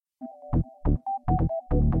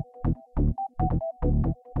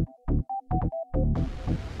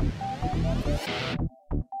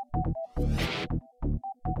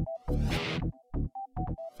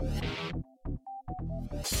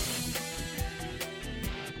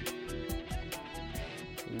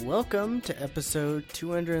Welcome to episode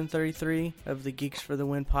 233 of the Geeks for the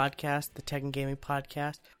Win podcast, the tech and gaming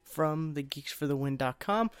podcast from the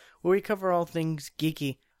GeeksFTW.com, where we cover all things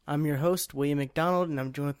geeky. I'm your host, William McDonald, and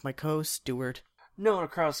I'm joined with my co-host, Stuart. Known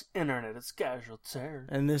across internet as Casual Terror.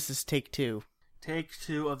 And this is take two. Take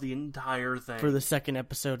two of the entire thing. For the second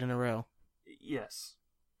episode in a row. Yes.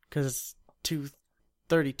 Because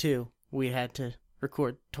 232, we had to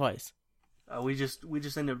record twice. We just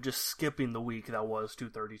ended up just skipping the week that was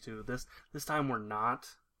 232. This time we're not.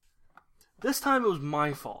 This time it was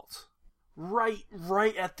my fault. Right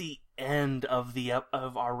at the end of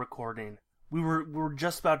our recording, we were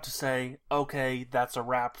just about to say, okay, that's a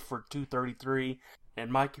wrap for 233,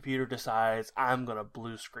 and my computer decides I'm gonna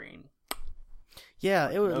blue screen.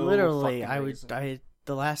 Yeah, it was literally.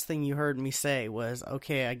 The last thing you heard me say was,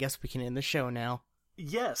 okay, I guess we can end the show now.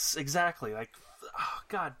 Yes, exactly. Like, oh,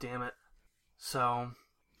 god damn it. So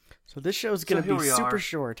this show's going to be super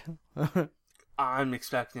short. I'm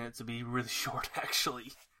expecting it to be really short,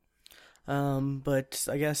 actually. But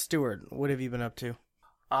I guess, Stuart, what have you been up to?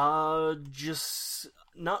 Just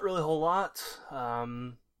not really a whole lot.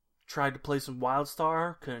 Tried to play some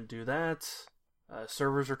WildStar, couldn't do that.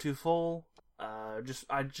 Servers are too full. I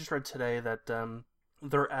just read today that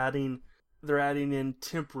they're adding in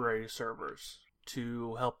temporary servers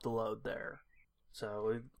to help the load there.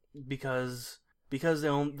 So because they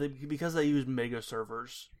use mega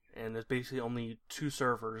servers, and there's basically only two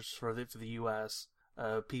servers for the US,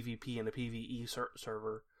 PvP and a PvE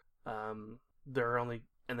server.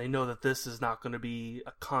 They know that this is not going to be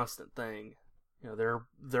a constant thing. You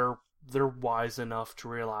know, they're wise enough to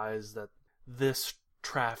realize that this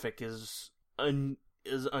traffic is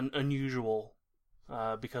unusual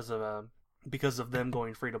because of them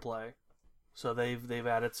going free to play. So they've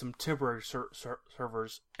added some temporary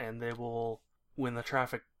servers, and they will, when the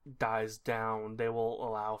traffic dies down, they will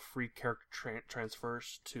allow free character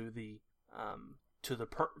transfers to the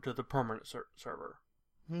permanent server.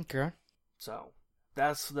 Okay. So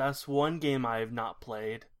that's one game I have not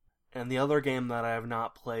played, and the other game that I have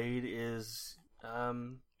not played is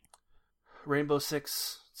Rainbow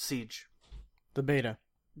Six Siege. The beta.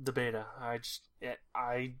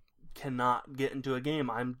 I cannot get into a game.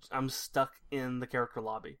 I'm stuck in the character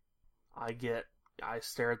lobby. I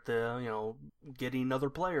stare at the, getting another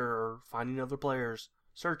player or finding other players,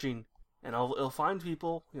 searching, and it'll find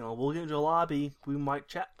people. We'll get into a lobby, we might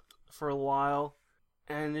chat for a while,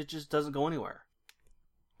 and it just doesn't go anywhere.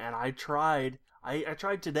 And I tried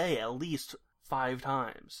today at least 5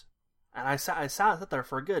 times, and I sat there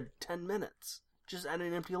for a good 10 minutes just at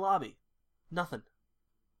an empty lobby, nothing.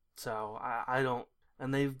 So I don't.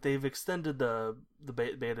 And they've extended the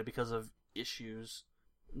beta because of issues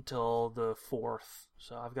until the 4th.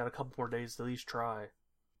 So I've got a couple more days to at least try.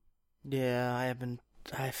 Yeah, I've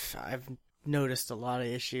noticed a lot of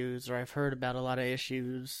issues, or I've heard about a lot of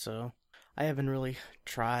issues, so I haven't really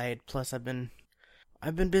tried. Plus I've been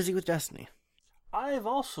busy with Destiny. I've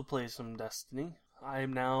also played some Destiny. I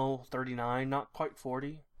am now 39, not quite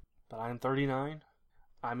 40, but I'm 39.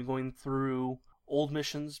 I'm going through old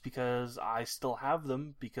missions because I still have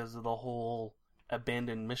them because of the whole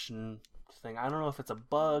abandoned mission thing. I don't know if it's a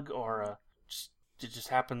bug or it just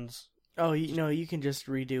happens. Oh, you can just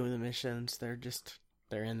redo the missions. They're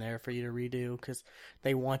in there for you to redo because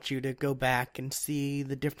they want you to go back and see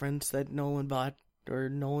the difference that Nolan bought or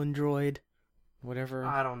Nolan droid, whatever.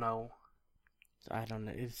 I don't know.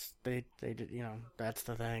 It's they that's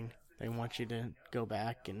the thing. They want you to go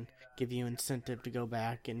back and give you incentive to go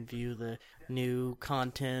back and view the new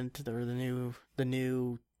content or the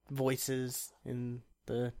new voices in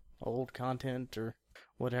the old content or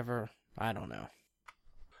whatever. I don't know,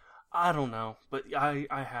 but I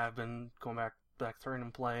have been going back through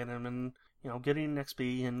and playing them, and getting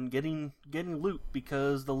XP and getting loot,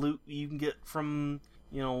 because the loot you can get from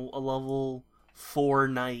a level 4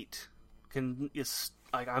 knight is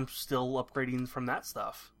like, I'm still upgrading from that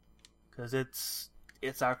stuff. Because it's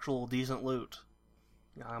actual decent loot.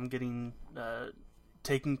 I'm getting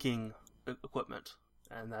Taken King equipment,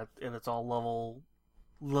 and it's all level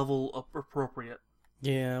appropriate.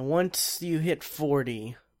 Yeah, once you hit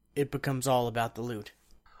 40, it becomes all about the loot.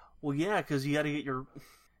 Well, yeah, because you got to get your,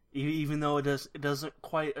 even though it doesn't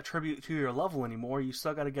quite attribute to your level anymore, you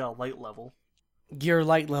still got to get a light level. Your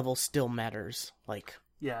light level still matters. Like,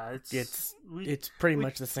 yeah, it's pretty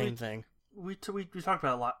much the same thing. We talked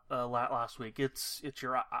about it last week. It's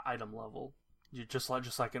your item level, just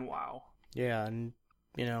like in WoW. Yeah, and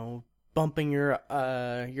bumping your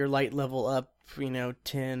light level up,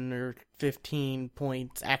 10 or 15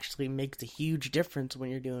 points actually makes a huge difference when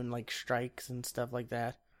you're doing like strikes and stuff like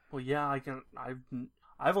that. Well, yeah,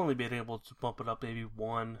 I've only been able to bump it up maybe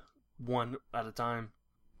one at a time.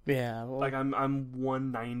 Yeah. Well, Like I'm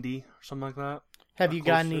 190 or something like that. have you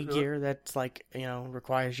got Close any to it. gear that's like,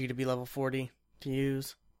 requires you to be level 40 to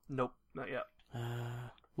use? Nope, not yet.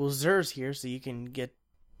 Well, Zer's here, so you can get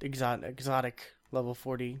exotic level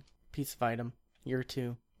 40 piece of item year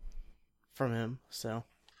 2 from him. So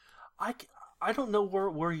I don't know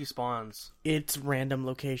where he spawns. it's random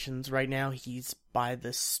locations. Right now, he's by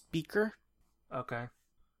the speaker. Okay.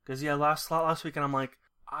 Because last weekend I'm like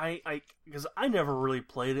because I never really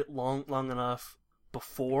played it long enough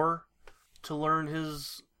before to learn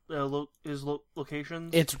his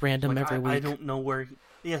locations. It's random every week. I don't know where.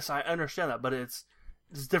 Yes, I understand that, but it's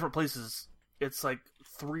different places. It's like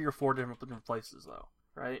 3 or 4 different places though,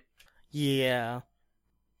 right? Yeah.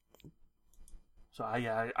 So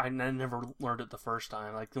I never learned it the first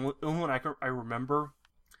time. Like the only one I remember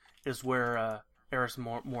is where Eris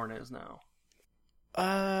Morn is now.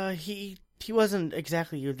 He wasn't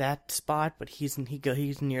exactly that spot, but he's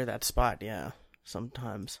near that spot, yeah,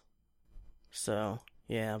 sometimes. So,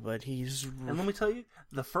 yeah, but he's... And let me tell you,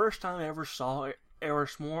 the first time I ever saw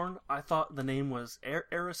Eris Morn, I thought the name was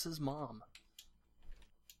Eris's mom.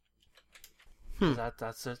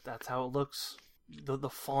 That's it. That's how it looks. The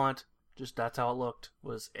font, just that's how it looked,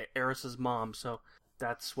 was Eris's mom. So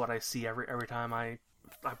that's what I see every time I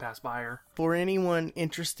pass by her. For anyone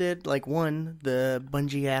interested, like the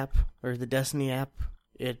Bungie app or the Destiny app,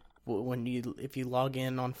 if you log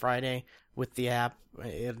in on Friday with the app,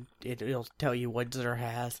 it'll tell you what Zer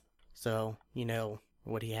has, so you know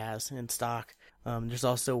what he has in stock. There's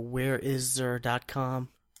also whereiszer.com,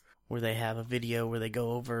 where they have a video where they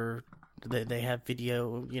go over. They have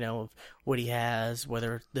video, of what he has,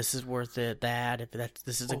 whether this is worth it, if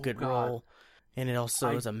this is a good role, and it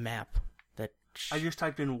also is a map. I just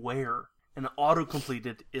typed in where, and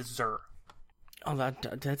auto-completed is Zer. Oh,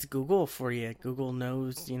 that's Google for you. Google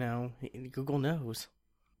knows, Google knows.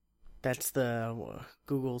 That's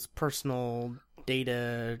Google's personal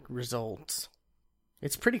data results.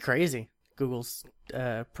 It's pretty crazy, Google's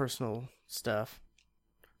personal stuff.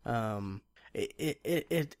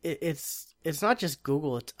 It's not just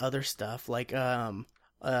Google, it's other stuff. Like, for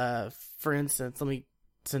instance,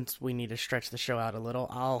 since we need to stretch the show out a little,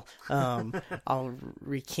 I'll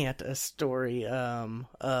recant a story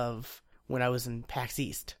of when I was in PAX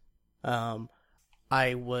East. I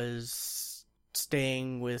was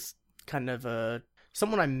staying with kind of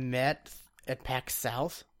someone I met at PAX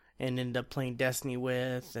South and ended up playing Destiny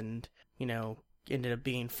with, and ended up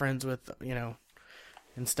being friends with, and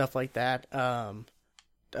stuff like that.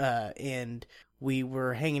 And we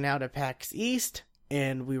were hanging out at PAX East.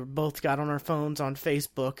 And we both got on our phones on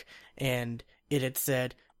Facebook, and it had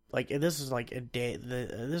said, like, this was like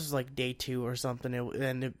this was like day 2 or something,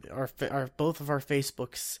 our both of our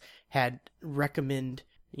Facebooks had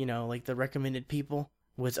the recommended people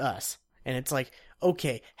was us, and it's like,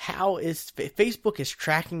 okay, how is Facebook is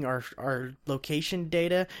tracking our location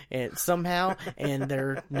data and somehow, and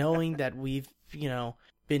they're knowing that we've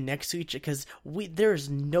been next to each other, because there's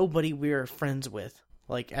nobody we are friends with.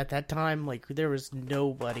 Like, at that time, like, there was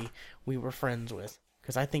nobody we were friends with.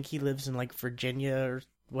 Because I think he lives in, like, Virginia or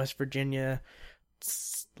West Virginia,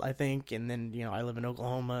 I think. And then, I live in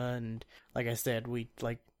Oklahoma. And like I said,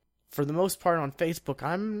 for the most part on Facebook,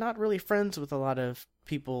 I'm not really friends with a lot of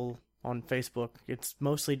people on Facebook. It's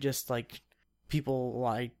mostly just, like,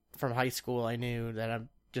 people from high school I knew that I'm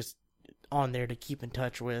just on there to keep in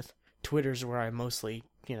touch with. Twitter's where I mostly,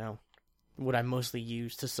 what I mostly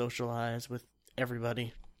use to socialize with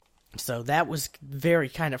everybody. So that was very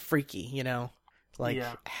kind of freaky,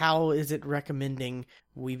 how is it recommending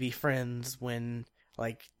we be friends when,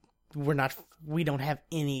 like, we don't have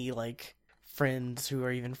any, like, friends who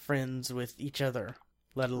are even friends with each other,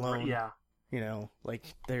 let alone,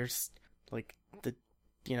 there's, like,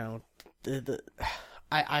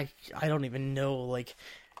 I don't even know, like,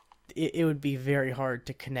 it would be very hard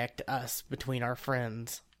to connect us between our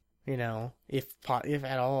friends, if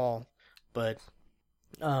at all. But,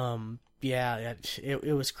 yeah,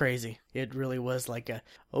 it was crazy. It really was like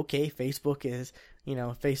okay, Facebook is,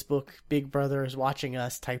 Facebook Big Brother is watching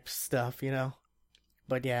us type stuff,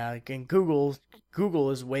 But yeah, again, Google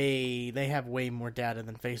is they have way more data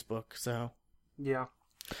than Facebook, so. Yeah.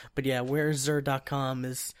 But yeah, whereiszer.com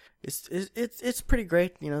it's pretty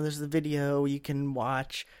great. There's the video you can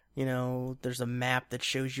watch, there's a map that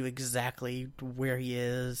shows you exactly where he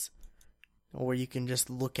is, or you can just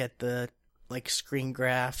look at the, like, screen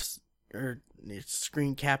graphs or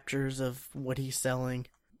screen captures of what he's selling,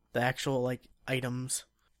 the actual, like, items.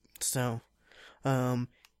 So,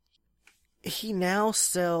 he now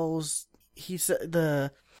sells he said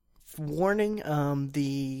the warning,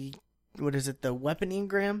 the what is it? The weapon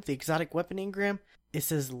engram, the exotic weapon engram. It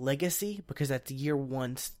says legacy because that's year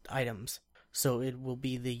one items. So it will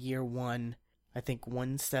be the year one, I think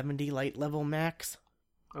 170 light level max.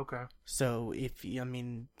 Okay. So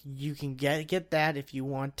you can get that if you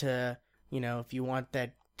want to, if you want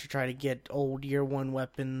that to try to get old year one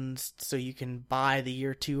weapons, so you can buy the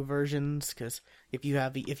year two versions. Because if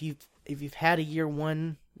you've had a year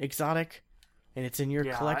one exotic and it's in your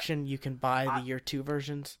collection, you can buy the year two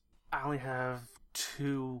versions. I only have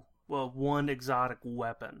one exotic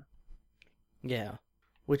weapon. Yeah.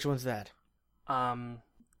 Which one's that?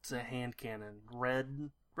 It's a hand cannon.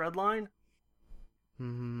 Red line?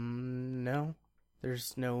 No.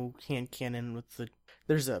 There's no hand cannon with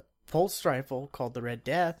there's a pulse rifle called the Red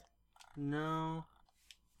Death. No.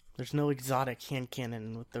 There's no exotic hand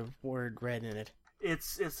cannon with the word red in it.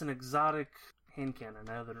 It's an exotic hand cannon.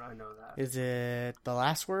 I know that. Is it the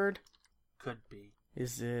last word? Could be.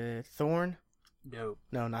 Is it Thorn? No.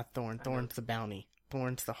 No, not Thorn. Thorn's the bounty.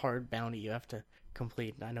 Thorn's the hard bounty you have to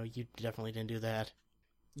complete. I know you definitely didn't do that.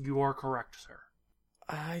 You are correct, sir.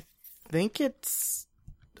 I think it's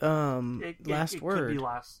last word. Could be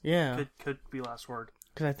last. Yeah. Could be last word.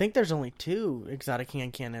 Because I think there's only 2 exotic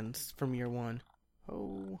hand cannons from year 1.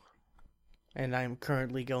 Oh. And I'm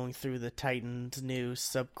currently going through the Titan's new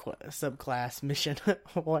subclass mission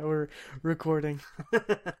while we're recording.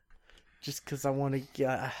 Just because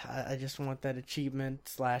I just want that achievement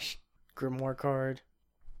 / grimoire card.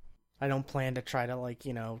 I don't plan to try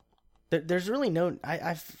to there's really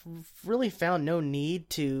I've really found no need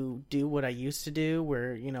to do what I used to do,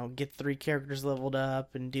 where, get 3 characters leveled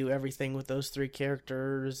up and do everything with those 3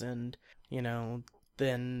 characters and,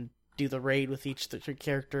 then do the raid with each of the 3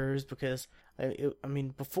 characters, because,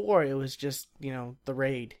 before it was just, the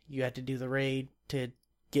raid. You had to do the raid to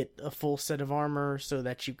get a full set of armor so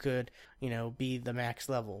that you could, be the max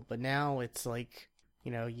level. But now it's like,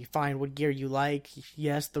 you find what gear you like.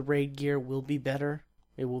 Yes, the raid gear will be better.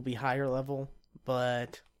 It will be higher level,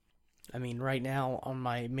 but right now on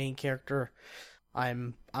my main character,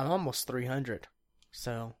 I'm almost 300,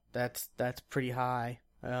 so that's pretty high.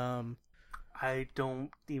 I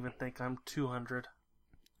don't even think I'm 200.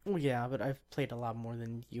 Well, yeah, but I've played a lot more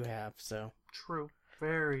than you have, so true,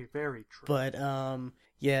 very, very true. But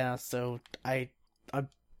yeah, so I'm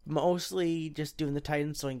mostly just doing the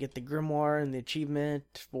Titan so I can get the grimoire and the achievement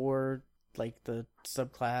for the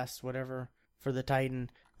subclass, whatever, for the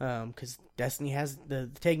Titan, because Destiny has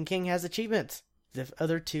the Taken King has achievements. The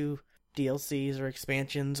other 2 DLCs or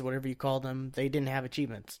expansions, whatever you call them, they didn't have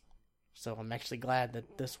achievements. So I'm actually glad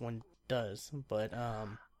that this one does. But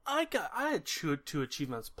I had 2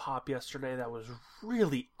 achievements pop yesterday that was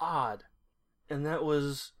really odd, and that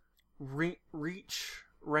was reach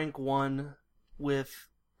rank 1 with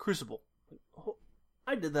Crucible.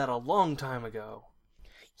 I did that a long time ago.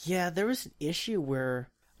 Yeah, there was an issue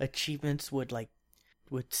where achievements would not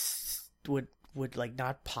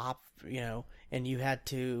pop, and you had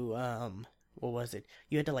to what was it?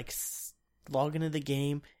 You had to log into the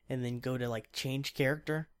game and then go to change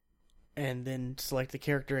character and then select the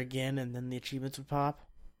character again, and then the achievements would pop.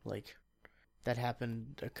 That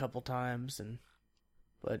happened a couple times,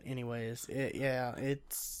 but anyways,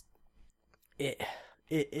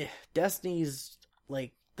 Destiny's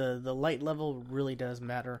the light level really does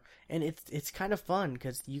matter, and it's kind of fun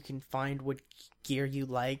because you can find what gear you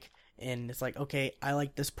like, and it's okay, I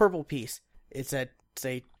like this purple piece. It's at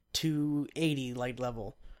say 280 light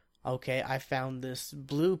level. Okay, I found this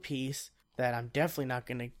blue piece that I'm definitely not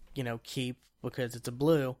gonna keep because it's a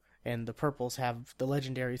blue, and the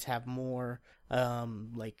legendaries have more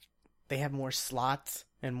they have more slots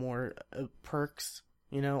and more perks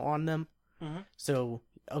on them. Mm-hmm. So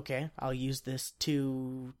okay, I'll use this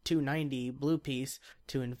 290 blue piece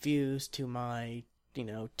to infuse to my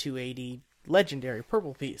 280 legendary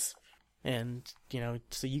purple piece, and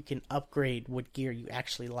so you can upgrade what gear you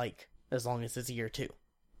actually like as long as it's year 2,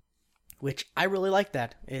 which I really like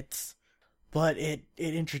that. But it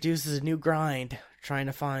introduces a new grind, trying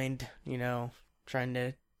to find trying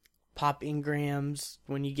to pop engrams.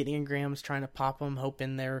 When you get engrams, trying to pop them,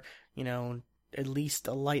 hoping they're at least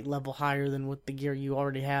a light level higher than what the gear you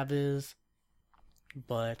already have is.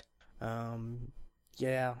 But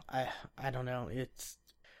yeah, I don't know. It's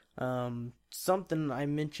something I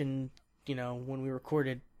mentioned when we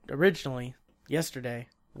recorded originally yesterday,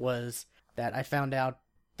 was that I found out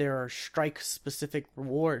there are strike specific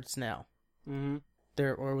rewards now. Mm-hmm.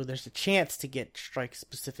 There's a chance to get strike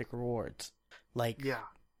specific rewards, at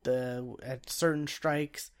certain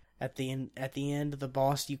strikes at the end of the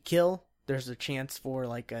boss you kill. there's a chance for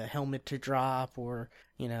like a helmet to drop, or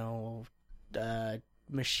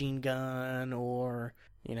machine gun, or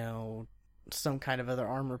some kind of other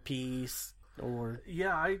armor piece, or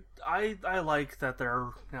Yeah, I like that there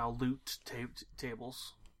are now loot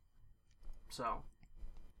tables. So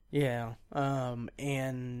yeah.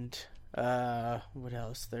 And what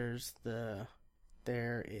else? There's a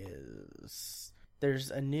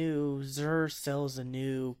new Xur sells a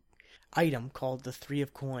new item called the Three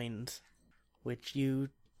of Coins, which you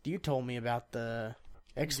told me about the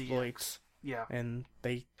exploits. Yeah. And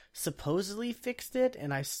they supposedly fixed it,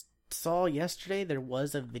 and I saw yesterday there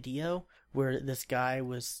was a video where this guy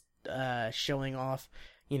was showing off,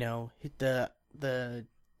 the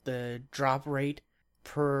drop rate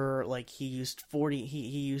per, like, he used 40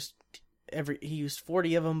 he used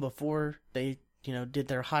 40 of them before they did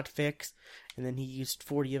their hot fix, and then he used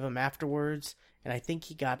 40 of them afterwards, and I think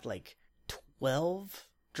he got like 12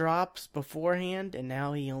 drops beforehand, and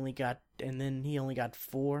now he only got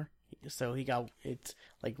 4. So he got, it's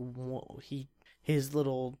like, his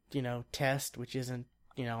little test, which isn't,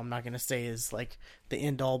 I'm not gonna say is like the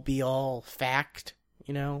end all be all fact,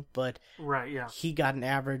 but right, yeah, he got an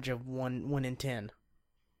average of 1 in 10.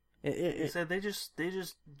 They said they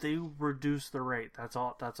reduced the rate. That's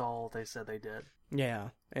all they said they did. Yeah,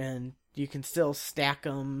 and you can still stack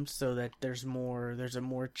them so that there's a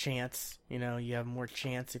more chance. You have more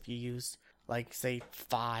chance if you use, like, say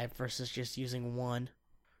 5 versus just using 1.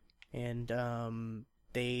 And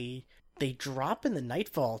they drop in the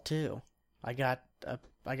Nightfall too. I got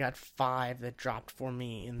 5 that dropped for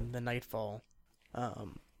me in the Nightfall.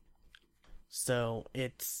 So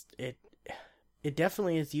it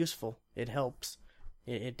definitely is useful. It helps.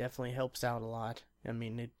 It definitely helps out a lot. I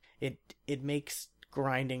mean, it makes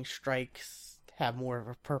grinding strikes have more of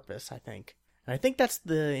a purpose, I think. And I think that's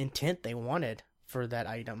the intent they wanted for that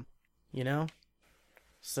item,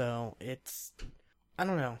 So I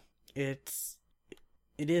don't know. It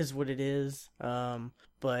is what it is.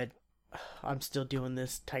 But I'm still doing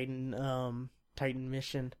this Titan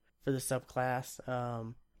mission for the subclass.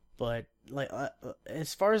 But like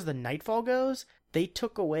as far as the Nightfall goes, they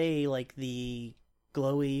took away like the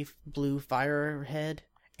glowy blue fire head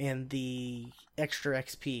and the extra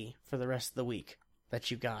XP for the rest of the week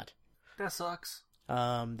that you got. That sucks.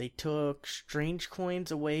 They took strange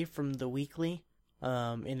coins away from the weekly,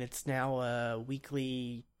 and it's now a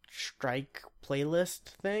weekly strike playlist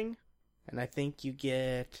thing, and I think you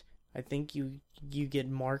get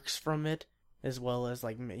marks from it, as well as,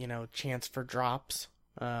 like, chance for drops.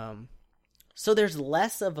 So there's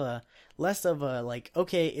less of a like,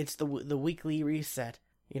 okay, it's the weekly reset.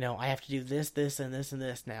 I have to do this, and this, and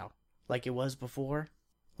this now, like it was before.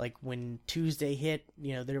 Like when Tuesday hit,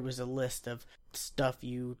 there was a list of stuff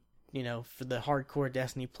for the hardcore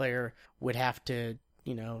Destiny player would have to,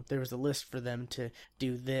 there was a list for them to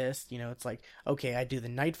do this. It's like, okay, I do the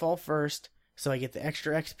Nightfall first, so I get the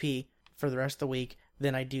extra XP for the rest of the week.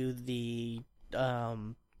 Then I do the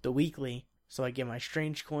weekly, so I get my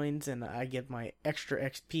strange coins and I get my extra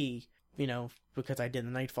XP, because I did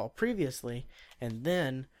the Nightfall previously. And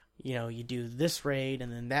then, you do this raid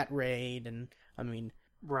and then that raid, and I mean,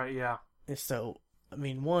 right, yeah. So, I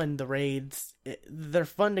mean, the raids, they're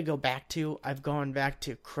fun to go back to. I've gone back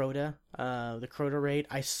to Crota, the Crota raid.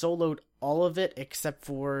 I soloed all of it except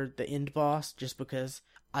for the end boss, just because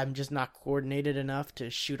I'm just not coordinated enough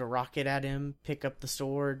to shoot a rocket at him, pick up the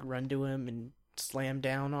sword, run to him, and slam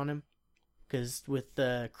down on him. Because with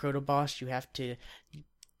the Crota boss, you have to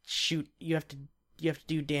shoot, you have to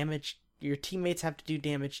do damage. Your teammates have to do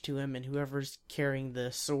damage to him, and whoever's carrying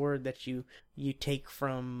the sword that you take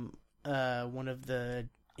from one of the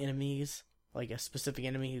enemies, like a specific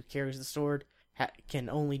enemy who carries the sword, can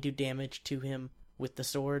only do damage to him with the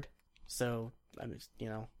sword. So,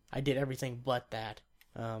 I did everything but that.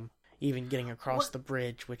 Even getting across the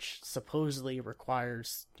bridge, which supposedly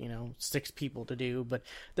requires, 6 people to do, but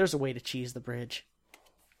there's a way to cheese the bridge.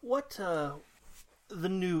 What, the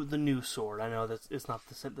new sword, I know that it's not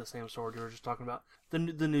the same sword you were just talking about. The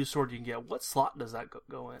new sword you can get, what slot does that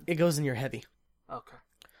go in? It goes in your heavy. Okay.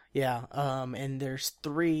 Yeah, and there's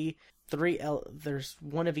there's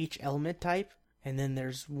one of each element type, and then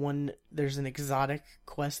there's an exotic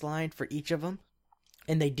quest line for each of them,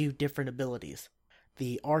 and they do different abilities.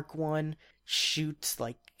 The arc one shoots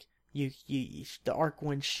like the arc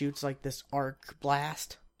one shoots like this arc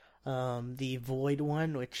blast. The void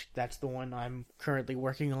one, which that's the one I'm currently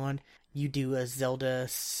working on, you do a Zelda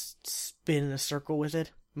spin in a circle with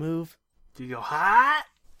it move. Do you go hot?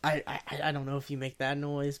 I don't know if you make that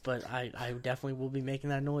noise, but I definitely will be making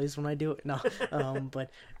that noise when I do it. No, but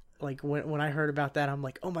like when I heard about that, I'm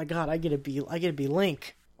like, oh my god, I get to be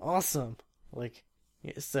Link, awesome. Like,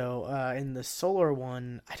 so in the solar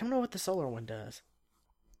one, I don't know what the solar one does,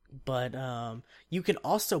 but you can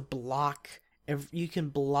also block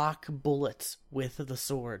bullets with the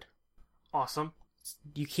sword. Awesome.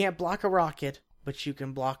 You can't block a rocket, but you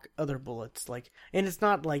can block other bullets. Like, and it's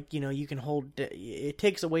not like, you can hold. It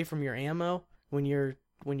takes away from your ammo when you're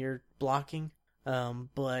blocking.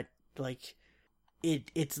 But like,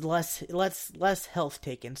 it's less health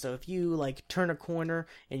taken. So if you like turn a corner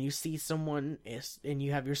and you see someone and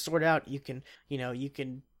you have your sword out, you can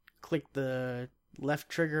click the left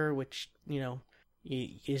trigger, which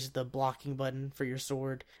is the blocking button for your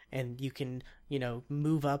sword, and you can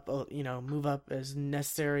move up as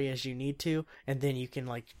necessary as you need to, and then you can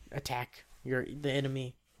like attack the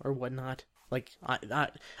enemy or whatnot. Like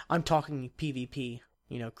I'm talking PvP,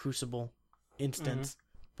 Crucible instance,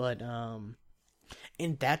 but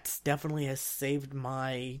and that's definitely has saved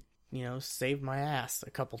my ass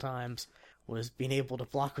a couple times, was being able to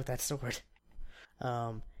block with that sword.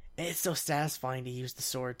 And it's so satisfying to use the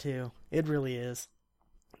sword too. It really is.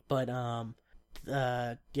 But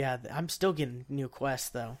yeah, I'm still getting new quests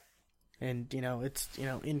though. And it's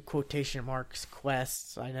in quotation marks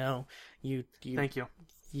quests. I know you Thank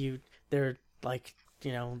you. They're like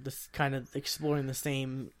this kind of exploring the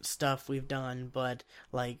same stuff we've done, but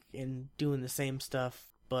like in doing the same stuff,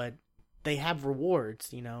 but they have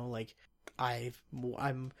rewards. Like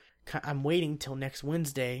I'm waiting till next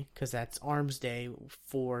Wednesday, because that's Arms Day,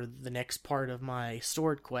 for the next part of my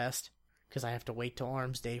sword quest, because I have to wait till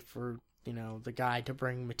Arms Day for the guy to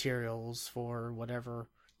bring materials for whatever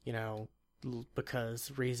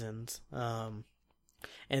because reasons. And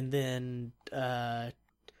then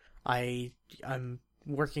I'm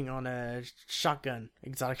working on a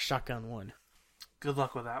exotic shotgun one. Good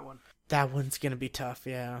luck with that one. That one's gonna be tough,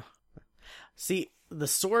 yeah. See, the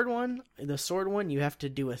sword one, you have to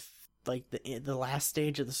do the last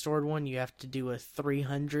stage of the sword one, you have to do a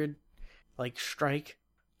 300 strike,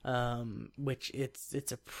 which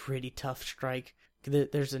it's a pretty tough strike.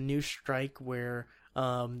 There's a new strike where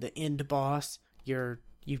the end boss, you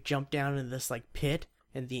jump down into this pit,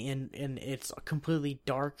 and the end, and it's completely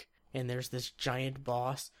dark, and there's this giant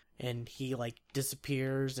boss, and he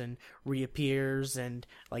disappears and reappears, and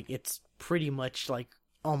it's pretty much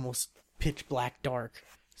almost pitch black dark,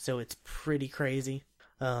 so it's pretty crazy.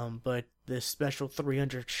 But the special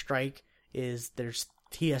 300 strike is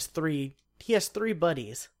he has three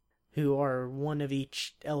buddies who are one of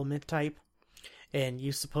each element type, and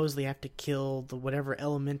you supposedly have to kill whatever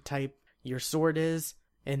element type your sword is,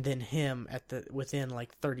 and then him within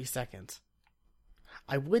 30 seconds.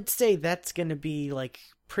 I would say that's gonna be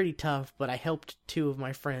pretty tough, but I helped two of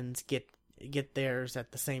my friends get theirs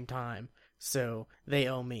at the same time, so they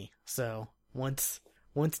owe me. So once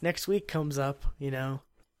next week comes up,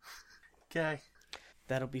 okay,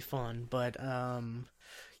 that'll be fun. But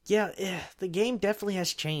yeah, the game definitely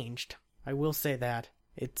has changed. I will say that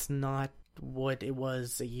it's not what it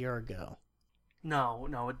was a year ago. No,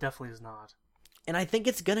 it definitely is not. And I think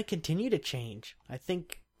it's gonna continue to change. I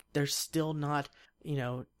think they're still not,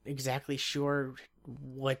 exactly sure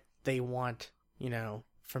what they want,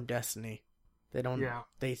 from Destiny. They don't. Yeah.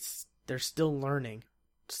 They're still learning.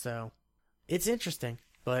 So it's interesting,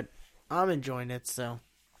 but I'm enjoying it. So,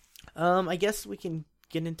 I guess we can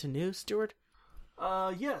get into news, Stuart.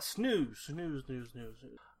 Yes, news.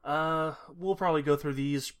 We'll probably go through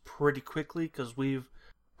these pretty quickly, because we've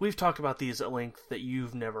talked about these at length that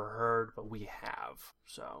you've never heard, but we have.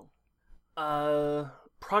 So,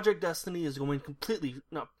 Project Destiny is going completely...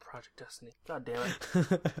 Not Project Destiny. God damn it.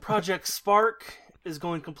 Project Spark is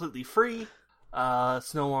going completely free.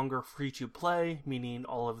 It's no longer free to play, meaning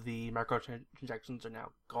all of the microtransactions are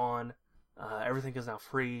now gone. Everything is now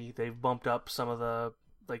free. They've bumped up some of the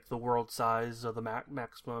world size of the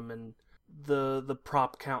maximum and the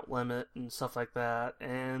prop count limit and stuff like that.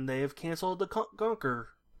 And they have canceled the Conquer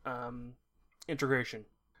integration.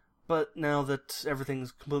 But now that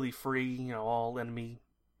everything's completely free, all enemy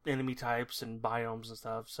types and biomes and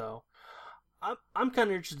stuff, so I'm kind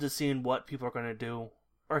of interested to seeing what people are going to do,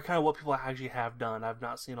 or kind of what people actually have done. I've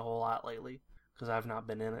not seen a whole lot lately, because I've not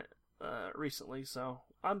been in it recently, so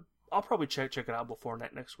I'll probably check it out before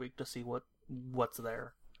next week to see what's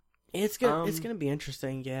there. It's gonna be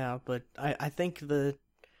interesting, yeah, but I think the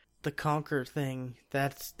Conquer thing,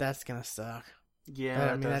 that's gonna suck.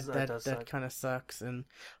 Yeah, that kind of sucks, and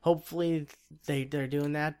hopefully they're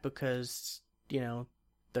doing that because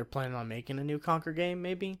they're planning on making a new Conquer game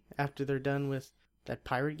maybe after they're done with that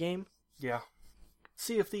pirate game. Yeah,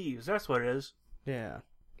 Sea of Thieves, that's what it is. Yeah,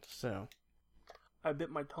 so I bit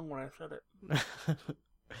my tongue when I said it.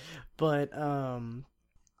 But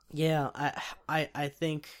yeah, I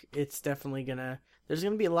think it's definitely there's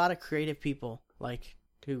gonna be a lot of creative people like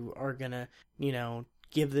who are gonna,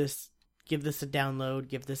 give this a download,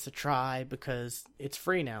 give this a try because it's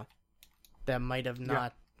free now. That might have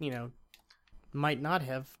not, might not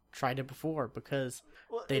have tried it before because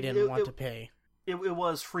they didn't want to pay. It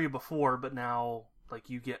was free before, but now like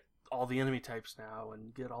you get all the enemy types now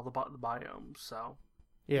and get all the biomes, so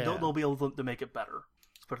yeah, they'll be able to make it better.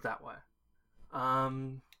 Let's put it that way.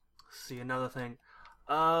 See, another thing.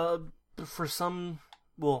 For some,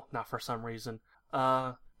 well, not for some reason.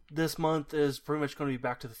 This month is pretty much going to be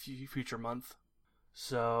Back to the Future month.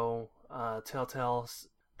 So, Telltale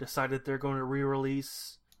decided they're going to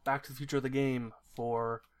re-release Back to the Future of the game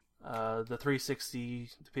for the 360,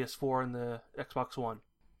 the PS4, and the Xbox One.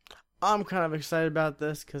 I'm kind of excited about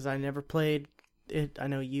this because I never played it. I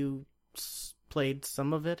know you played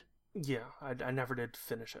some of it. Yeah, I never did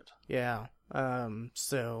finish it. Yeah.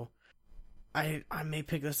 So I may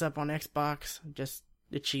pick this up on Xbox, just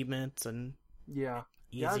achievements and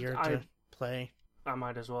easier to play. I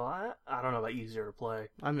might as well. I don't know about easier to play.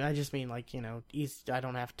 I just mean like, easy. I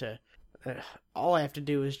don't have to. All I have to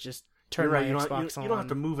do is just turn my Xbox on. You don't have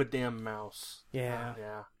to move a damn mouse. Yeah.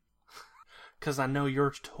 Yeah. Because I know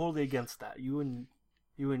you're totally against that. You and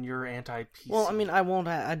your anti-PC. Well, I mean, I won't.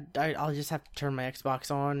 I'll just have to turn my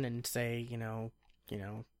Xbox on and say,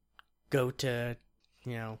 go to,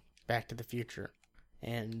 Back to the Future,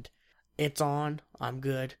 and it's on. I'm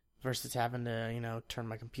good. Versus having to, turn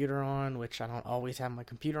my computer on, which I don't always have my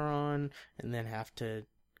computer on, and then have to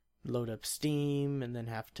load up Steam, and then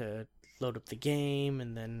have to load up the game,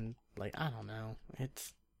 and then I don't know.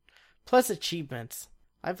 It's plus achievements.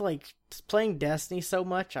 I've playing Destiny so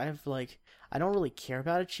much. I don't really care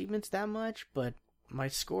about achievements that much, but my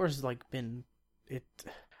score's been it.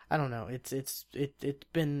 I don't know. It's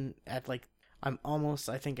been at I'm almost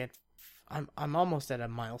at a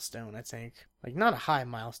milestone. I think not a high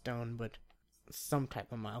milestone, but some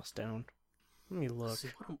type of milestone. Let me look. See,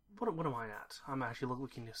 what am I at? I'm actually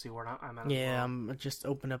looking to see where I'm at. Yeah, I'm just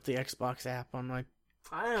open up the Xbox app on my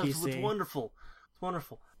PC. It's wonderful. It's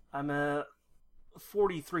wonderful. I'm at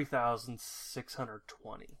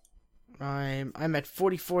 43,620. I'm at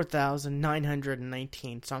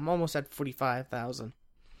 44,919, so I'm almost at 45,000,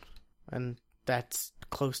 and that's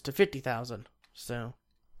close to 50,000. So,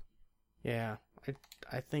 yeah,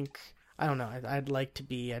 I think I don't know. I'd like to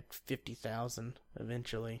be at 50,000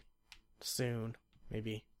 eventually, soon,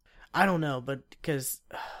 maybe. I don't know, but because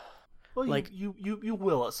well, you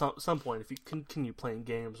will at some point if you continue playing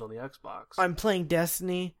games on the Xbox. I'm playing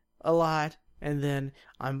Destiny a lot, and then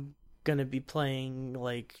I'm gonna be playing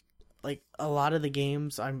like a lot of the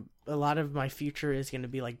games. A lot of my future is gonna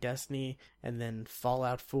be like Destiny, and then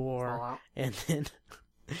Fallout 4, and then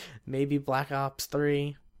maybe Black Ops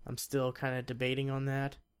 3. I'm still kind of debating on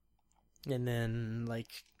that, and then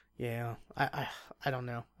I don't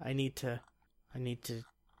know. I need to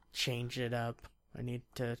change it up. I need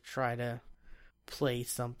to try to play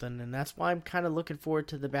something, and that's why I'm kind of looking forward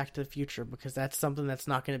to the Back to the Future, because that's something that's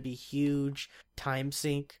not going to be huge time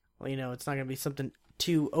sink. It's not going to be something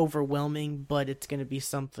too overwhelming, but it's going to be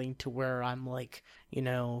something to where I'm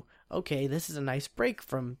okay, this is a nice break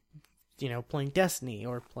from, playing Destiny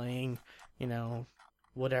or playing,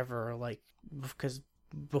 whatever, because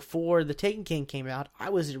before the Taken King came out, I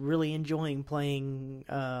was really enjoying playing,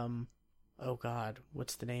 oh god,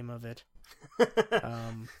 what's the name of it?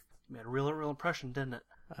 Made a real impression, didn't it?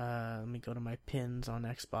 Let me go to my pins on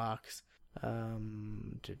Xbox.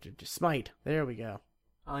 Smite. There we go.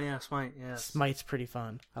 Oh yeah, Smite. Yes. Smite's pretty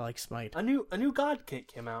fun. I like Smite. A new god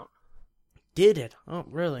came out. Did it? Oh,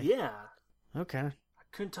 really? Yeah. Okay. I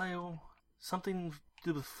couldn't tell you. Something to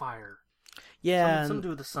do with fire. Yeah. Something to do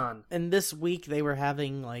with the sun. And this week they were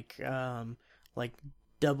having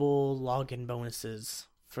double login bonuses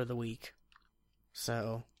for the week.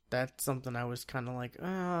 So that's something I was kind of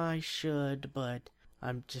I should, but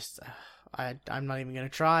I'm just, I'm not even going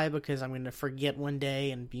to try because I'm going to forget one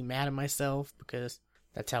day and be mad at myself because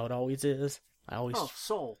that's how it always is.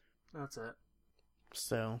 Soul. That's it.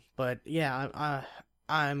 So, but yeah,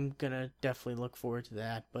 I'm going to definitely look forward to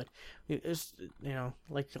that. But it's,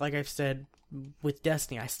 like I've said with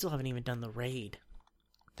Destiny, I still haven't even done the raid,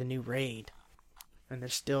 the new raid. And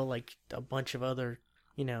there's still a bunch of other,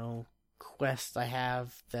 quests I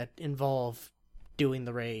have that involve doing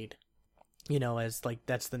the raid, as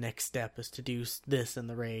that's the next step is to do this in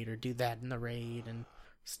the raid or do that in the raid and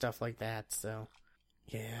stuff like that. So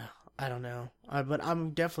yeah, I don't know, but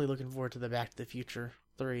I'm definitely looking forward to the Back to the Future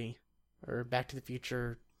 3 or Back to the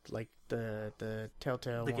Future like the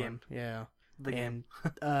Telltale The one. game. Yeah. The game.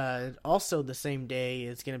 And also the same day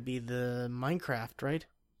is going to be the Minecraft, right?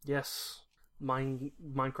 Yes.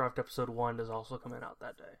 Minecraft episode 1 is also coming out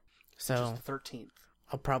that day. So Which is the 13th.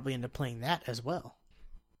 I'll probably end up playing that as well.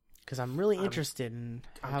 Because I'm really interested in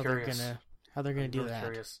how they're gonna do that.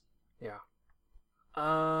 Curious. Yeah.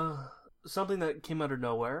 Something that came out of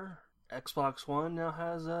nowhere. Xbox One now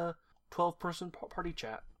has a 12-person party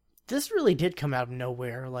chat. This really did come out of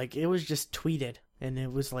nowhere. Like, it was just tweeted, and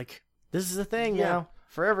it was like, this is a thing now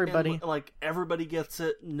for everybody. And, like, everybody gets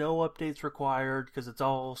it. No updates required because it's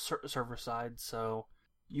all server side. So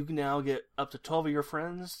you can now get up to 12 of your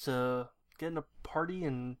friends to get in a party,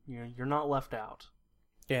 and you're not left out.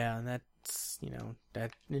 Yeah, and that's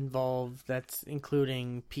that's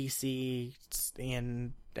including PC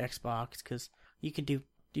and Xbox, because you can do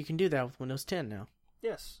that with Windows 10 now.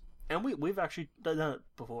 Yes, and we've actually done it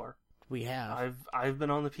before. We have. I've been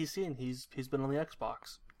on the PC, and he's been on the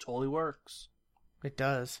Xbox. Totally works. It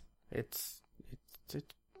does. It's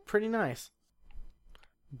pretty nice.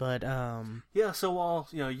 But yeah. So while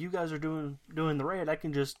you guys are doing the raid, I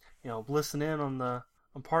can just listen in on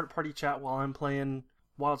party chat while I'm playing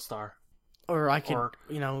WildStar. Or I could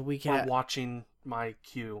we can watching my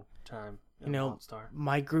queue time. WildStar.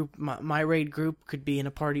 My raid group could be in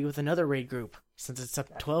a party with another raid group, since it's up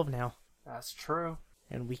to 12 now. That's true.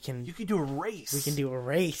 And you can do a race. We can do a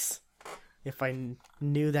race. If I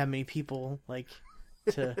knew that many people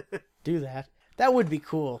to do that, that would be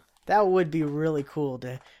cool. That would be really cool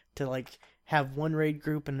to have one raid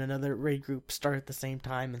group and another raid group start at the same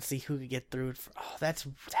time and see who could get through it.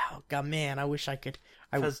 God, man, I wish I could.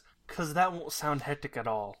 Because that won't sound hectic at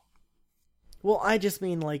all. Well, I just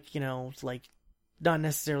mean not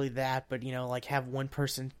necessarily that, but have one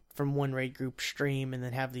person from one raid group stream, and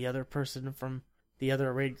then have the other person from the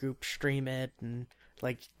other raid group stream it, and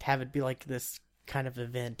have it be this kind of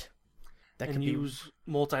event. That and could use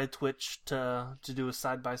multi-Twitch to do a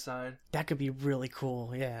side-by-side. That could be really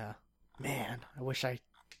cool, yeah. Man, I wish I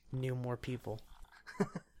knew more people.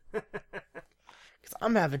 Because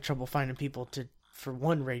I'm having trouble finding people for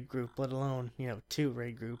one raid group, let alone, 2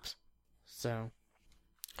 raid groups. So,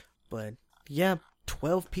 but, yeah,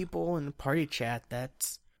 12 people in the party chat,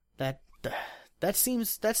 that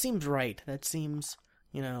seems right. That seems,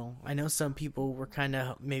 I know some people were kind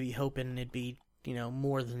of maybe hoping it'd be,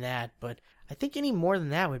 more than that, but I think any more than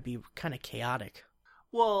that would be kind of chaotic.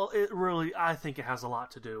 Well, I think it has a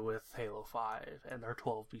lot to do with Halo 5 and their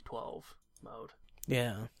 12v12 mode.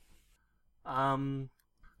 Yeah.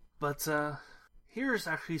 But here's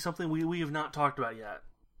actually something we have not talked about yet.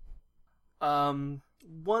 One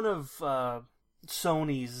of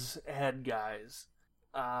Sony's head guys,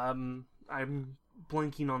 I'm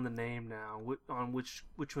blanking on the name now, on which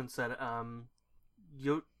one said it,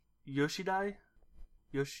 Yoshida?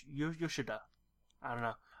 I don't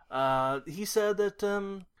know. He said that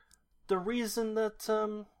the reason that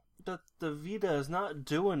the Vita is not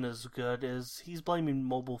doing as good is he's blaming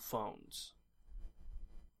mobile phones.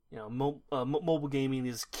 Mobile gaming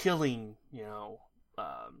is killing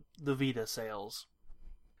the Vita sales.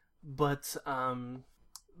 But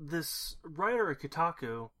this writer at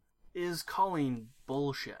Kotaku is calling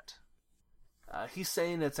bullshit. He's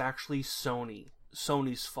saying it's actually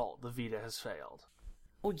Sony's fault the Vita has failed.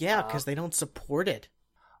 Oh yeah, because they don't support it.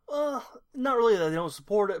 Not really that they don't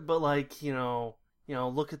support it, but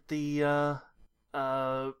look at the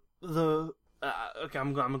okay,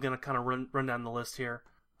 I'm gonna kind of run down the list here.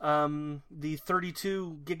 The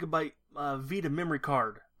 32 gigabyte Vita memory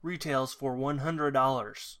card retails for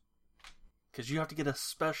 $100 because you have to get a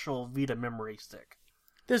special Vita memory stick.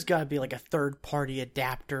 There's got to be a third-party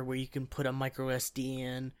adapter where you can put a micro SD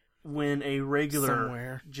in. When a regular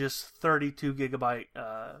somewhere. Just 32 gigabyte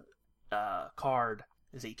card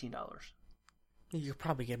is $18. You could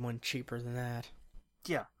probably get one cheaper than that.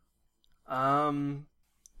 Yeah.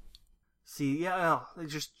 See,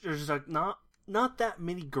 there's not that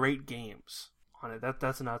many great games on it.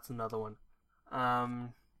 That's another one.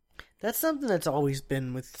 That's something that's always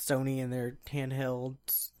been with Sony and their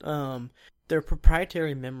handhelds. Their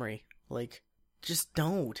proprietary memory, just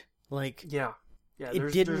don't Yeah.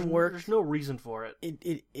 It didn't work. There's no reason for it.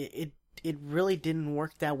 It really didn't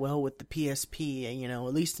work that well with the PSP.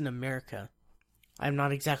 At least in America. I'm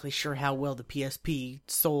not exactly sure how well the PSP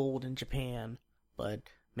sold in Japan, but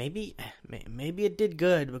maybe it did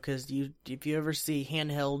good, because if you ever see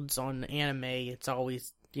handhelds on anime, it's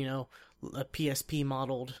always a PSP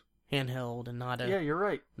modeled handheld and not a you're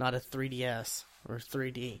right, not a 3DS or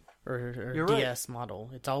 3D or DS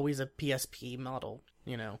model. It's always a PSP model.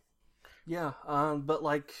 Yeah, but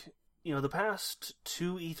the past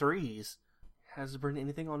two E3s, has there been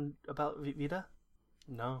anything on about Vita?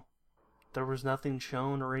 No. There was nothing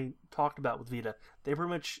shown or talked about with Vita. They pretty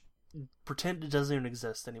much pretend it doesn't even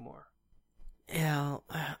exist anymore. Yeah,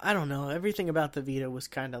 I don't know. Everything about the Vita was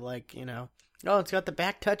kind of like, oh, it's got the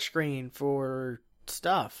back touchscreen for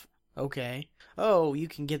stuff. Okay. Oh, you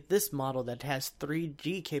can get this model that has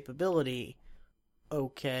 3G capability.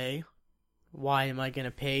 Okay. Why am I going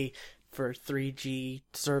to pay for 3G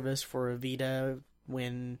service for a Vita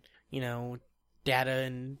when, data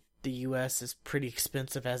in the US is pretty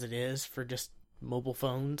expensive as it is for just mobile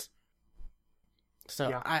phones? So,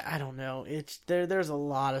 yeah. I don't know. There's a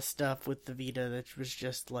lot of stuff with the Vita that was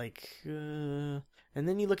just like, and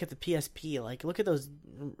then you look at the PSP, like, look at those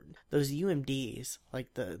UMDs,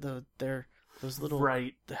 like those little,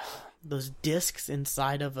 right, those discs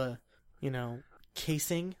inside of a,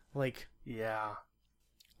 casing, like, yeah.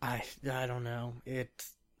 I don't know.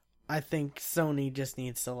 I think Sony just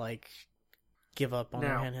needs to, like, give up on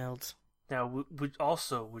their handhelds. Now,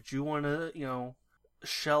 would you want to,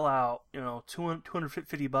 shell out,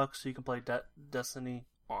 $250 so you can play Destiny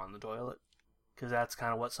on the toilet? Because that's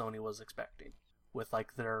kind of what Sony was expecting with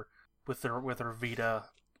like their Vita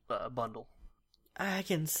bundle. I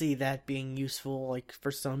can see that being useful, like, for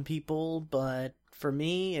some people, but for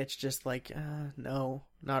me, it's just like, no,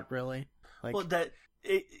 not really. Like, well,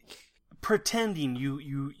 pretending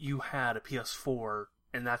you had a PS4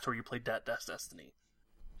 and that's where you played Destiny.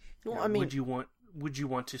 Well, I mean, would you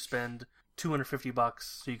want to spend $250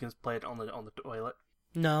 so you can play it on the toilet?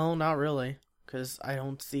 No, not really, because I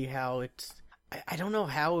don't see how it's. I don't know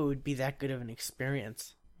how it would be that good of an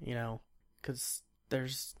experience, because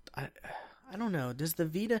there's I don't know. Does the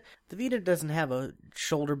Vita doesn't have a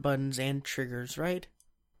shoulder buttons and triggers, right?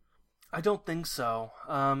 I don't think so.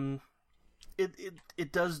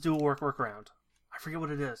 It does do a workaround. I forget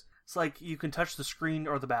what it is. It's like you can touch the screen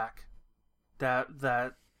or the back. That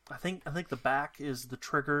I think the back is the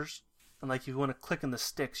triggers, and like you want to click in the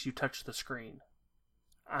sticks, you touch the screen.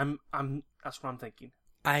 That's what I'm thinking.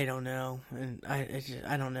 I don't know, and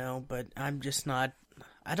I don't know, but I'm just not.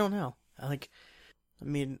 I don't know.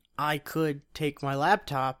 I could take my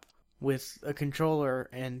laptop with a controller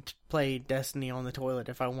and play Destiny on the toilet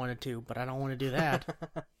if I wanted to, but I don't want to do that.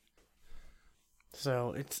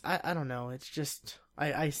 So I don't know. It's just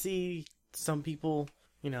I see some people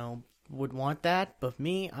would want that, but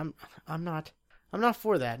me I'm not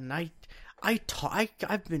for that, and I've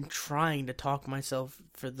been trying to talk myself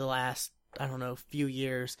for the last few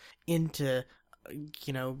years into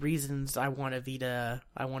reasons I want a Vita.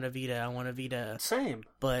 Same.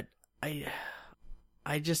 But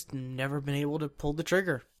I just never been able to pull the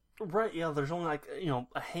trigger. Right, yeah, there's only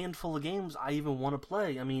a handful of games I even want to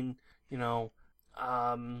play. I mean, look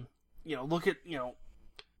at you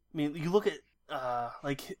look at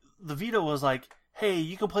like the Vita was like, hey,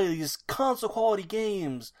 you can play these console quality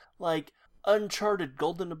games like Uncharted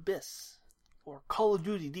Golden Abyss or Call of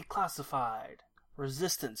Duty Declassified,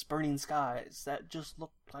 Resistance Burning Skies. That just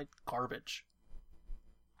looked like garbage.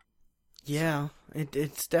 Yeah,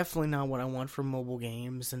 it's definitely not what I want for mobile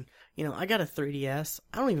games, and I got a 3DS.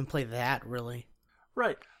 I don't even play that really.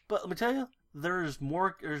 Right, but let me tell you, there's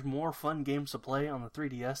more fun games to play on the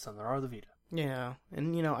 3DS than there are the Vita. Yeah,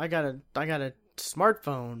 and I got a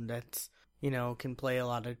smartphone that's can play a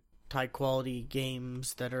lot of high quality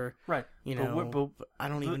games that are right. But I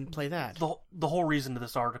don't even play that. The whole reason to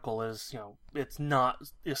this article is it's not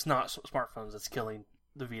smartphones that's killing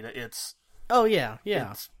the Vita. It's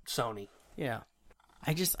it's Sony. Yeah,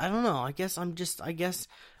 I don't know. I guess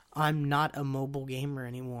I'm not a mobile gamer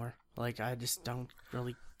anymore. Like, I just don't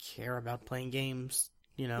really care about playing games.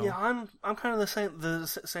 Yeah, I'm kind of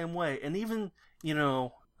the same way. And even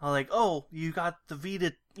like, oh, you got the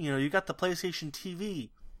Vita, you got the PlayStation TV.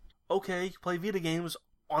 Okay, you play Vita games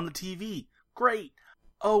on the TV. Great.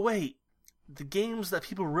 Oh wait, the games that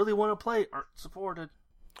people really want to play aren't supported.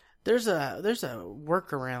 There's a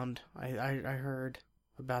workaround. I heard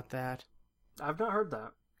about that. I've not heard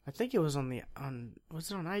that. I think it was was it on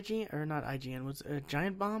IGN or not IGN? Was it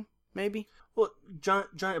Giant Bomb maybe? Well,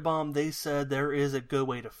 Giant Bomb, they said there is a good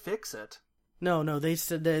way to fix it. No, they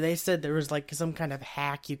said there was like some kind of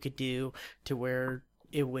hack you could do to where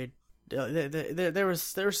it would. There was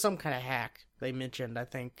some kind of hack they mentioned, I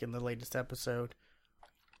think, in the latest episode.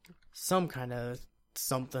 Some kind of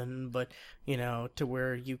something, but to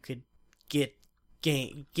where you could get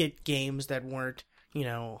games that weren't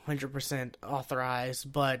 100%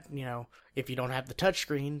 authorized, but if you don't have the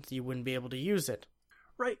touchscreen, you wouldn't be able to use it.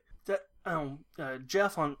 Right. That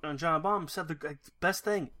Jeff on Giant Bomb said the best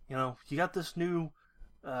thing. You got this new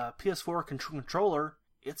PS4 controller.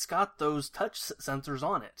 it's got those touch sensors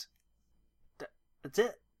on it. That's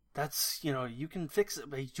it. That's, you can fix it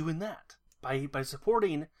by doing that. By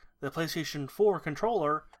supporting the PlayStation 4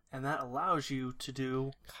 controller, and that allows you to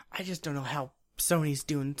do... I just don't know how Sony's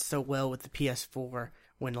doing so well with the PS4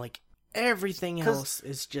 when, like, everything else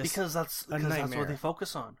is just because that's what they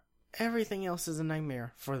focus on. Everything else is a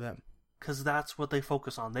nightmare for them. Because that's what they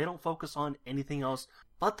focus on. They don't focus on anything else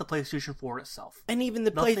but the PlayStation 4 itself. And even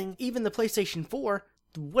the PlayStation 4,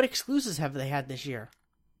 what exclusives have they had this year?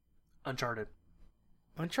 Uncharted.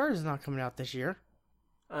 Uncharted is not coming out this year.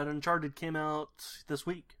 Uncharted came out this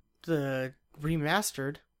week. The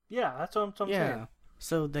remastered. Yeah, that's what I'm saying.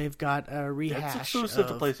 So they've got a rehash. It's exclusive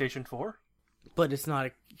to PlayStation 4. But it's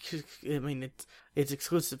not. I mean, it's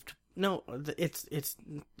exclusive to. No,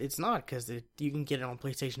 it's not because you can get it on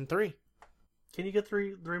PlayStation 3. Can you get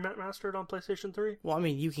the remastered on PlayStation 3? Well, I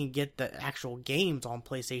mean, you can get the actual games on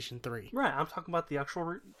PlayStation 3. Right, I'm talking about the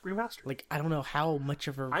actual remaster. Like, I don't know how much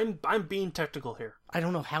of a... I'm being technical here. I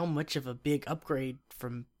don't know how much of a big upgrade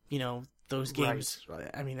from, those games. Right.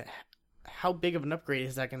 I mean, how big of an upgrade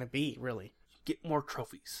is that going to be, really? Get more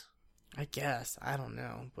trophies. I guess. I don't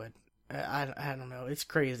know, but I don't know. It's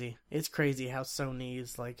crazy. It's crazy how Sony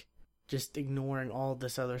is, like, just ignoring all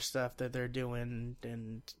this other stuff that they're doing,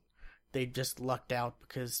 and... they just lucked out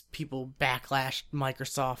because people backlashed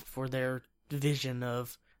Microsoft for their vision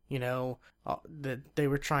of, that they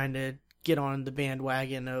were trying to get on the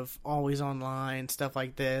bandwagon of always online, stuff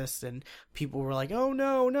like this, and people were like, oh,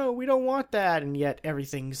 no, we don't want that, and yet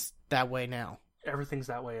everything's that way now. Everything's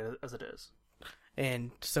that way as it is.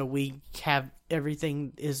 And so we have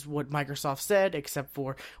everything is what Microsoft said, except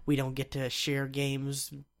for we don't get to share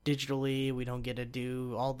games digitally. We don't get to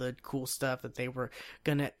do all the cool stuff that they were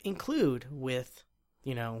going to include with,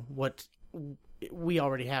 what we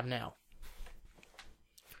already have now.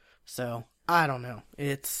 So, I don't know.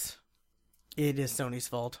 It is Sony's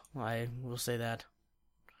fault. I will say that.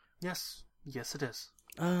 Yes, it is.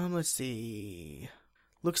 Let's see.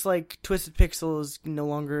 Looks like Twisted Pixel is no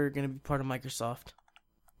longer going to be part of Microsoft.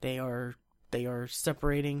 They are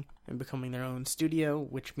separating and becoming their own studio,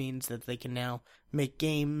 which means that they can now make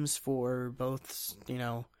games for both,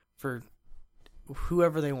 for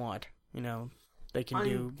whoever they want. They can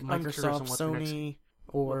do Microsoft, Sony,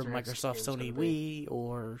 or Microsoft, Sony, Wii,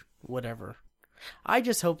 or whatever. I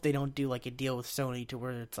just hope they don't do like a deal with Sony to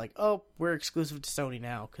where it's like, oh, we're exclusive to Sony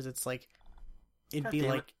now, because it's like, it'd be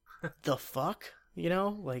like, the fuck?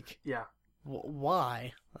 Like, yeah.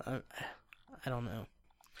 Why? I don't know.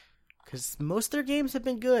 Because most of their games have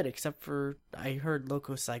been good, except for, I heard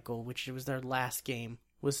Loco Cycle, which was their last game,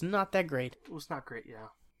 was not that great. It was not great, yeah.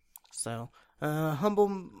 So,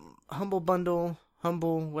 Humble Bundle,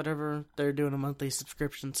 whatever, they're doing a monthly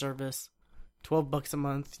subscription service. $12 a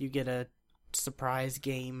month, you get a surprise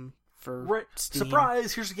game for Steam.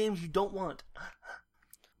 Surprise! Here's the games you don't want.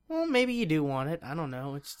 Well, maybe you do want it. I don't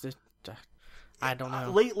know. It's just... I don't know.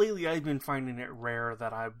 Lately, I've been finding it rare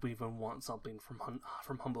that I even want something from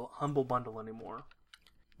Humble Bundle anymore.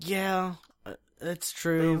 Yeah, it's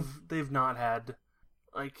true. They've not had,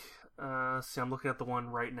 like, see, I'm looking at the one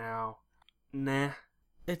right now. Nah.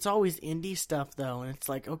 It's always indie stuff though, and it's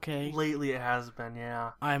like, okay. Lately, it has been,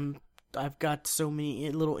 yeah. I've got so many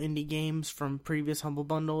little indie games from previous Humble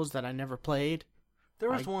Bundles that I never played. There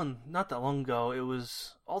was one not that long ago. It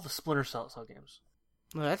was all the Splinter Cell games.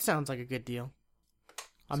 Well, that sounds like a good deal.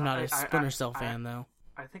 I'm not a Splinter Cell fan, though.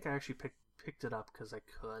 I think I actually picked it up because I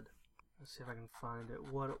could. Let's see if I can find it.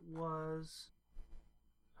 What it was.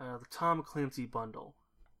 The Tom Clancy bundle.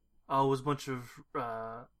 Oh, it was a bunch of...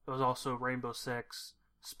 it was also Rainbow Six,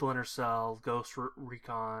 Splinter Cell, Ghost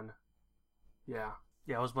Recon. Yeah.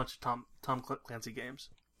 Yeah, it was a bunch of Tom Clancy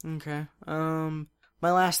games. Okay. My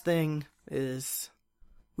last thing is...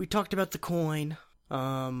 we talked about the coin.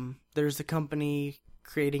 There's a company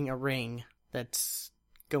creating a ring that's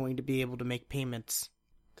going to be able to make payments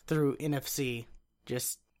through NFC.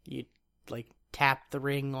 Just, you, like, tap the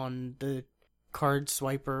ring on the card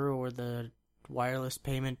swiper or the wireless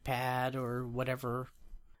payment pad or whatever,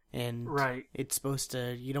 and it's supposed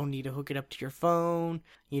to, you don't need to hook it up to your phone,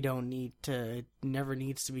 you don't need to, it never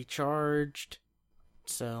needs to be charged,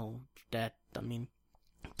 so that, I mean,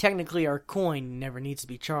 technically our coin never needs to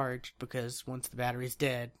be charged, because once the battery's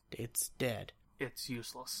dead, it's dead. It's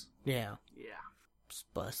useless. Yeah. Yeah.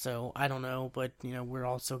 But, so, I don't know, but, we're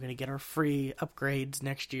also going to get our free upgrades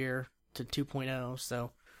next year to 2.0,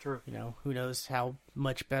 so, true. Who knows how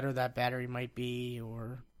much better that battery might be,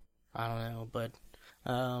 or, I don't know, but,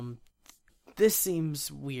 this seems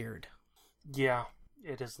weird. Yeah,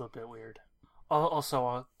 it is a little bit weird.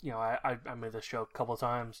 Also, I made this joke a couple of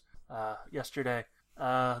times, yesterday.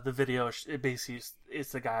 The video, it basically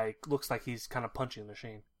it's the guy looks like he's kind of punching the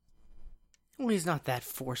machine. Well, he's not that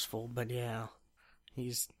forceful, but yeah,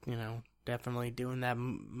 he's definitely doing that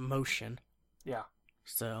motion. Yeah.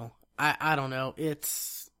 So I don't know. It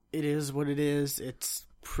is what it is. It's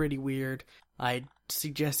pretty weird. I'd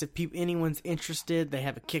suggest if anyone's interested, they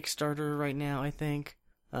have a Kickstarter right now. I think.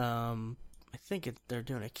 They're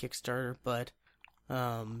doing a Kickstarter, but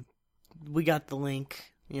we got the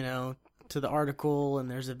link, to the article, and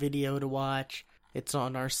there's a video to watch. It's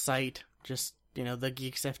on our site, just, the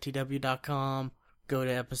GeeksFTW.com. Go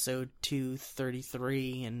to episode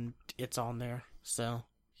 233, and it's on there. So,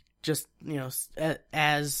 just,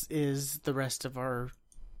 as is the rest of our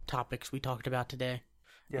topics we talked about today.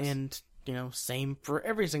 Yes. And, same for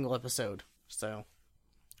every single episode. So,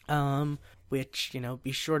 which,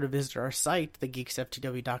 be sure to visit our site,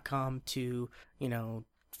 thegeeksftw.com, to,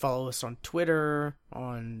 follow us on Twitter,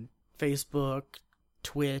 on Facebook,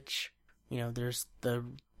 Twitch. There's the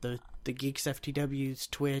GeeksFTW's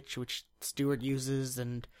Twitch, which Stuart uses,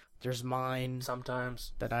 and there's mine.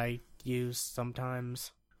 Sometimes. That I use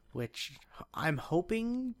sometimes, which I'm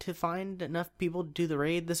hoping to find enough people to do the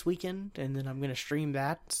raid this weekend, and then I'm going to stream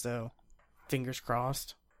that, so fingers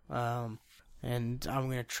crossed. And I'm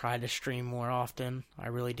going to try to stream more often. I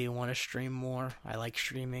really do want to stream more. I like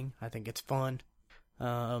streaming. I think it's fun.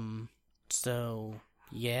 So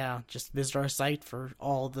yeah, just visit our site for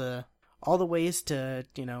all the ways to,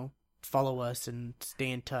 follow us and stay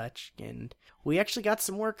in touch. And we actually got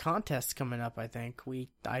some more contests coming up, I think. We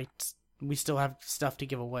still have stuff to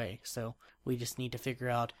give away, so we just need to figure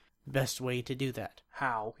out the best way to do that.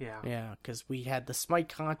 How? Yeah. Yeah, because we had the Smite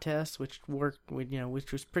contest, which worked,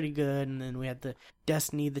 which was pretty good, and then we had the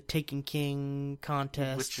Destiny, the Taken King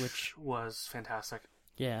contest, which was fantastic.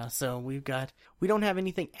 Yeah, so we don't have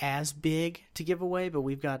anything as big to give away, but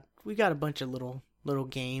we've got a bunch of little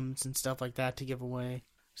games and stuff like that to give away.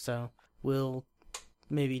 So we'll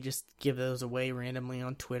maybe just give those away randomly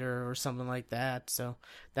on Twitter or something like that. So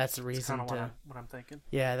that's the reason that's kind of what I'm thinking.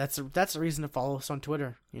 Yeah, that's the reason to follow us on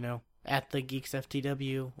Twitter, at the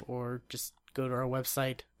GeeksFTW, or just go to our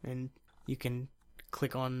website and you can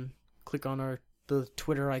click on the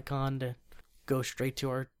Twitter icon to go straight to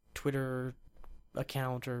our Twitter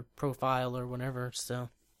account or profile or whatever. So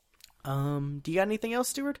do you got anything else,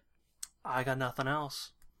 Stuart? I got nothing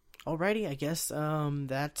else. Alrighty, I guess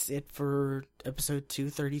that's it for episode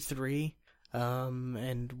 233.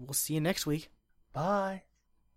 And we'll see you next week. Bye.